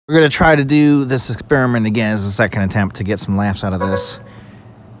We're going to try to do this experiment again as a second attempt to get some laughs out of this.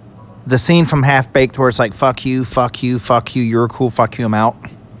 The scene from Half Baked where it's like, fuck you, fuck you, fuck you, you're cool, fuck you, I'm out.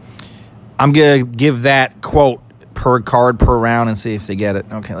 I'm going to give that quote per card, per round, and see if they get it.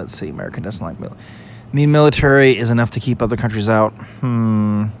 Okay, let's see. America doesn't like military is enough to keep other countries out.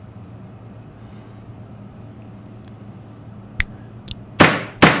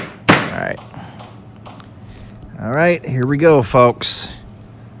 All right, here we go, folks.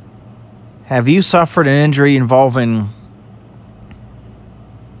 Have you suffered an injury involving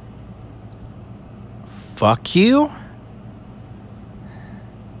fuck you?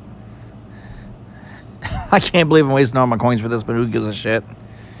 I can't believe I'm wasting all my coins for this, but who gives a shit?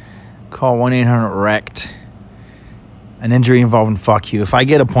 Call 1-800-RECT. An injury involving fuck you. If I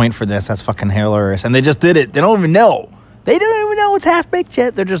get a point for this, that's fucking hilarious. And they just did it. They don't even know. They don't even know it's half-baked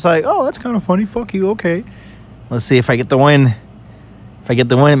yet. They're just like, oh, that's kind of funny. Fuck you. Okay. Let's see if I get the win. If I get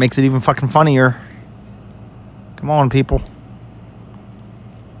the win, it makes it even fucking funnier. Come on, people.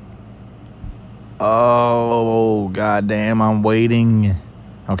 Oh, goddamn, I'm waiting.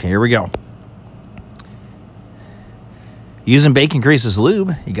 Okay, here we go. Using bacon grease as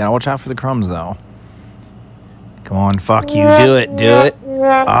lube. You gotta watch out for the crumbs, though. Come on, fuck you. Do it. Do it.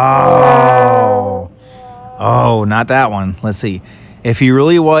 Oh. Oh, not that one. Let's see. If you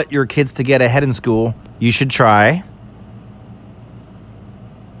really want your kids to get ahead in school, you should try.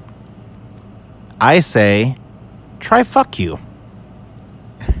 I say, try fuck you.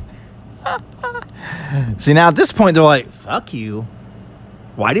 See, now at this point, they're like, fuck you?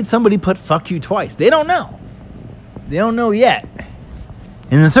 Why did somebody put fuck you twice? They don't know. They don't know yet.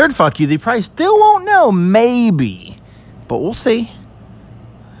 In the third fuck you, they probably still won't know. Maybe. But we'll see.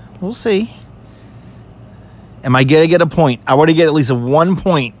 We'll see. Am I going to get a point? I want to get at least a 1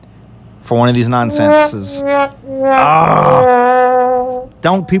 point for one of these nonsenses.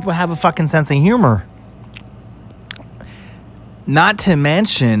 Don't people have a fucking sense of humor? Not to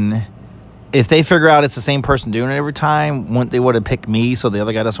mention, if they figure out it's the same person doing it every time, they would have picked me so the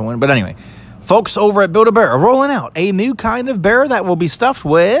other guy doesn't win. But anyway, folks over at Build-A-Bear are rolling out a new kind of bear that will be stuffed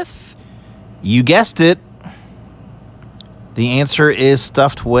with, you guessed it, the answer is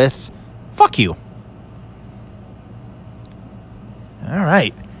stuffed with fuck you. All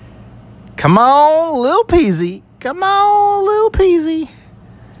right. Come on, Lil Peasy. Come on, Lil Peasy.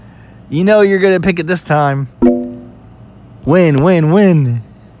 You know you're going to pick it this time. Win, win, win.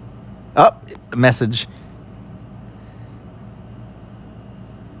 Oh, a message.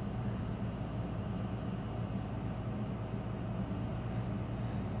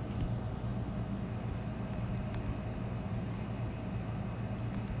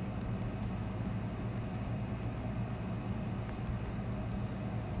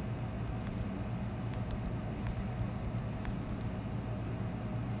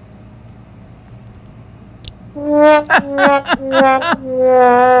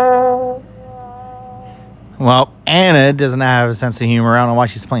 Well, Anna doesn't have a sense of humor. I don't know why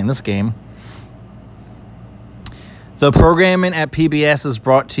she's playing this game. The programming at PBS is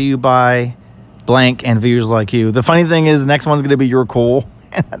brought to you by blank and viewers like you. The funny thing is, the next one's going to be You're Cool.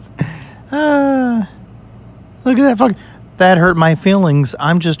 Look at that. Fuck. That hurt my feelings.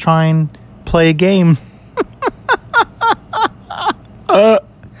 I'm just trying to play a game.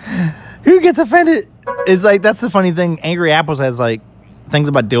 Who gets offended? It's like, that's the funny thing. Angry Apples has like things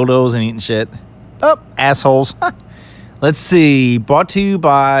about dildos and eating shit. Oh, assholes. Let's see. Brought to you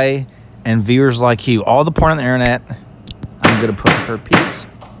by and viewers like you. All the porn on the internet. I'm going to put her piece.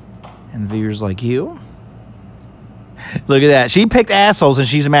 And viewers like you. Look at that. She picked assholes and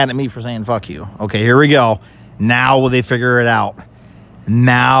she's mad at me for saying fuck you. Okay, here we go. Now will they figure it out?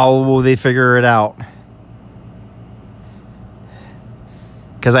 Now will they figure it out?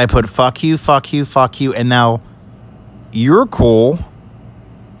 Because I put fuck you, fuck you, fuck you, and now you're cool.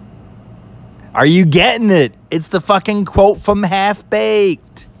 Are you getting it? It's the fucking quote from Half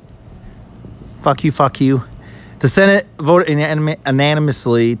Baked. Fuck you, fuck you. The Senate voted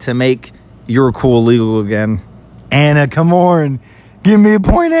unanimously to make You're Cool legal again. Anna, come on. Give me a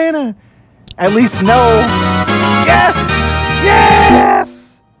point, Anna. At least no. Yes!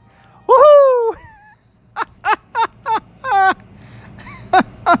 Yes! Woohoo!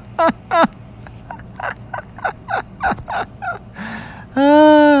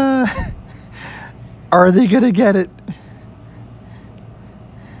 Are they going to get it?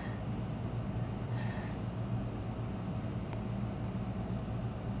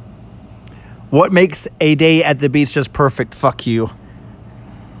 What makes a day at the beach just perfect? Fuck you.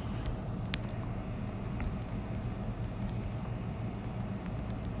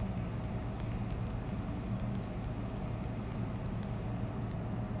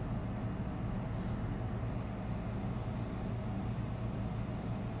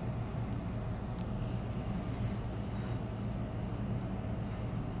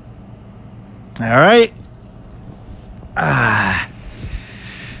 All right. Ah.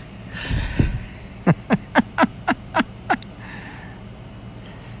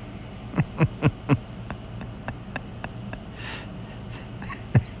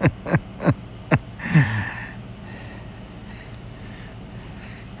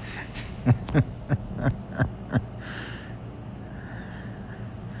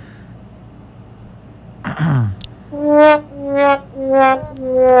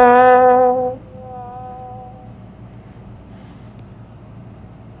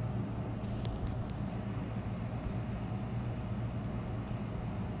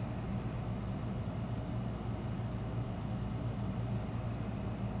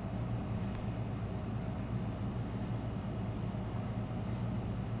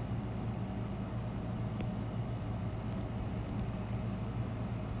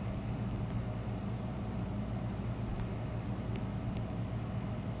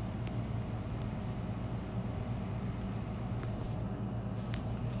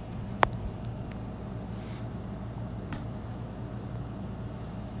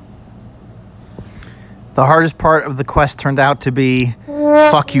 The hardest part of the quest turned out to be,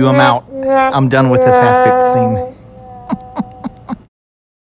 fuck you, I'm out. I'm done with this half-baked scene.